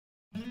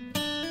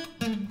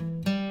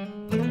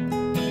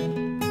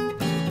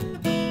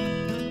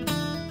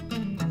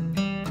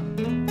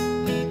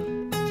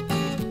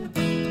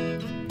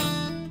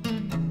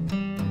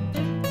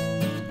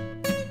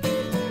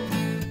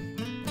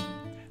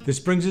This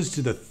brings us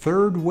to the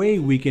third way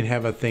we can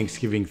have a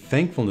thanksgiving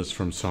thankfulness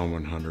from Psalm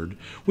 100,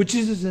 which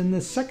is in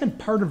the second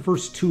part of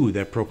verse 2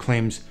 that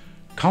proclaims,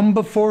 "Come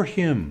before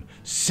him,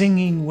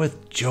 singing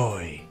with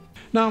joy."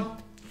 Now,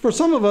 for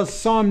some of us,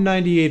 Psalm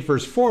 98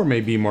 verse 4 may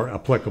be more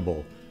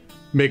applicable.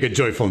 Make a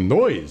joyful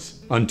noise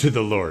unto the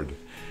Lord.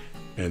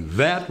 And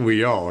that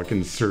we all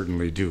can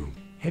certainly do.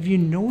 Have you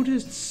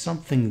noticed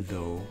something,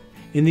 though,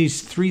 in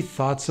these three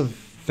thoughts of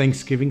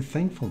thanksgiving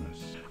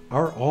thankfulness?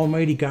 Our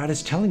Almighty God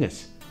is telling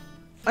us,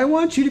 I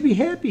want you to be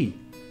happy.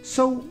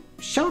 So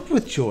shout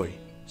with joy,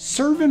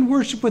 serve and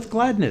worship with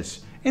gladness,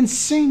 and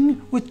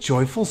sing with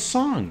joyful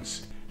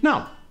songs.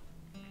 Now,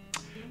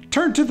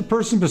 turn to the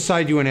person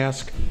beside you and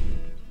ask,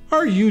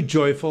 are you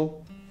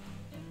joyful?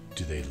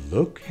 Do they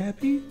look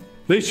happy?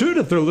 They should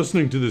if they're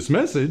listening to this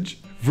message.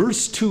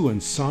 Verse 2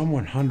 in Psalm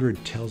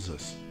 100 tells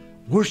us,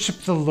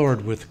 worship the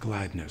Lord with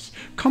gladness.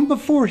 Come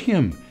before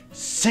him,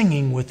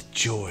 singing with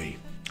joy.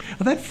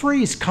 Well, that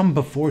phrase, come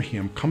before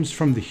him, comes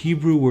from the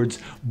Hebrew words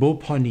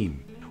bopanim,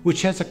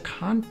 which has a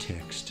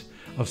context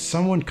of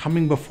someone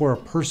coming before a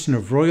person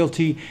of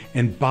royalty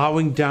and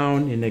bowing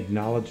down in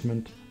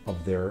acknowledgement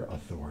of their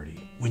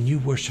authority. When you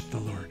worship the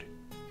Lord,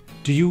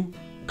 do you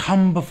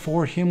come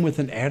before him with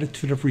an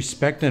attitude of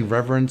respect and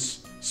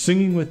reverence,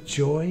 singing with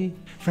joy?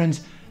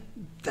 Friends,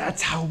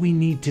 that's how we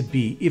need to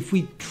be if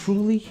we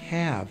truly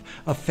have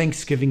a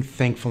thanksgiving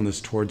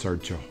thankfulness towards our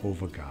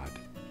Jehovah God.